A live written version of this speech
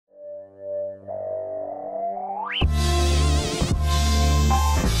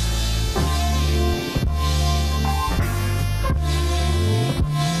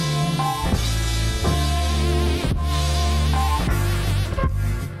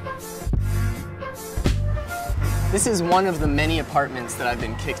This is one of the many apartments that I've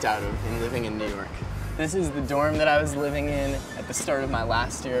been kicked out of in living in New York. This is the dorm that I was living in at the start of my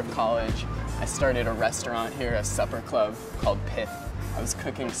last year of college. I started a restaurant here, a supper club called Pith. I was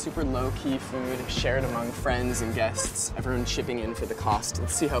cooking super low-key food, shared among friends and guests, everyone chipping in for the cost.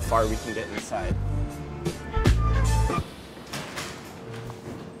 Let's see how far we can get inside.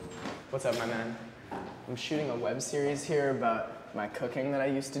 What's up, my man? I'm shooting a web series here about my cooking that I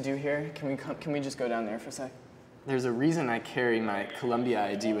used to do here. Can we just go down there for a sec? There's a reason I carry my Columbia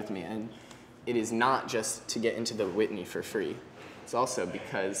ID with me, and it is not just to get into the Whitney for free. It's also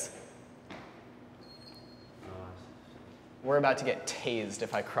because we're about to get tased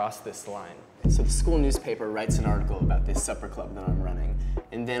if I cross this line. So the school newspaper writes an article about this supper club that I'm running,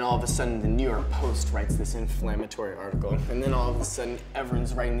 and then all of a sudden the New York Post writes this inflammatory article, and then all of a sudden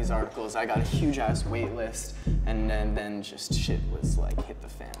everyone's writing these articles. I got a huge ass wait list, and then just shit was like hit the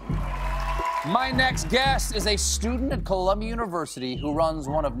fan. My next guest is a student at Columbia University who runs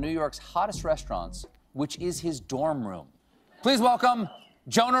one of New York's hottest restaurants, which is his dorm room. Please welcome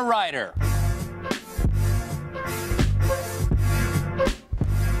Jonah Reider.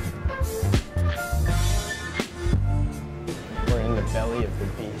 We're in the belly of the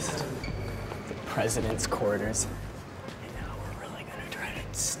beast, the president's quarters. And now we're really gonna try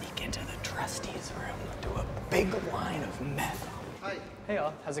to sneak into the trustees' room, do a big line of meth. Hi. Hey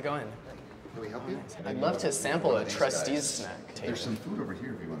y'all, how's it going? Can we help you? I'd love to sample a trustee's snack. There's some food over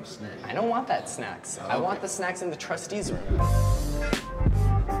here if you want a snack. I don't want that snacks. I want the snacks in the trustees' room.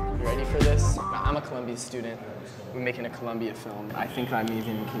 You ready for this? I'm a Columbia student. We're making a Columbia film. I think I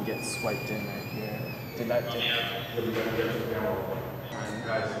even can get swiped in right here. Did that?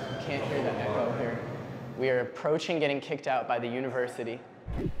 Can't hear the echo here. We are approaching getting kicked out by the university.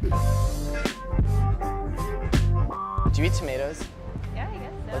 Do you eat tomatoes? Yeah, I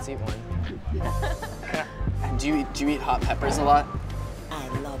guess so. Let's eat one. Do you eat hot peppers a lot? I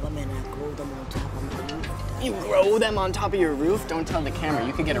love them and I grow them on top of my roof. You grow them on top of your roof? Don't tell the camera.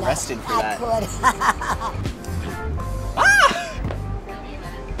 You could get arrested for that. I could. Ah!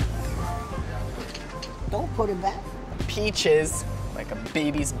 Don't put it back. Peaches, like a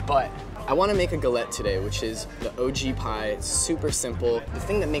baby's butt. I want to make a galette today, which is the OG pie. It's super simple. The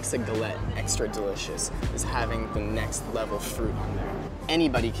thing that makes a galette extra delicious is having the next level fruit on there.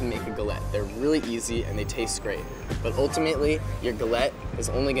 Anybody can make a galette. They're really easy and they taste great. But ultimately, your galette is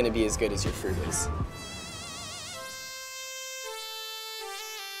only going to be as good as your fruit is.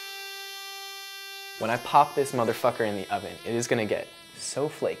 When I pop this motherfucker in the oven, it is going to get so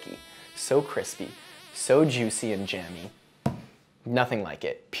flaky, so crispy, so juicy and jammy. Nothing like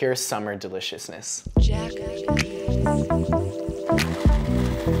it. Pure summer deliciousness. Jack.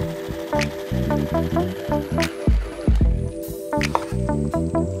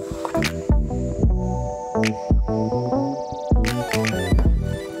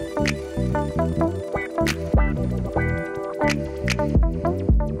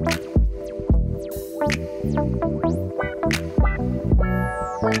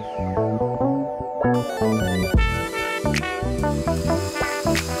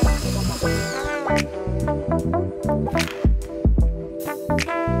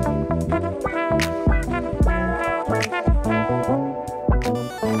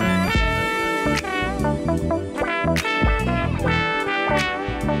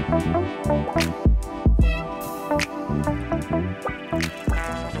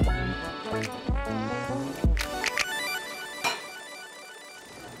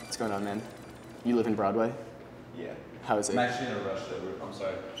 What's going on, man? You live in Broadway? Yeah. How is it? I'm actually in a rush though. I'm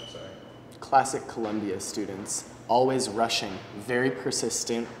sorry. Classic Columbia students, always rushing, very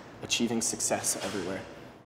persistent, achieving success everywhere.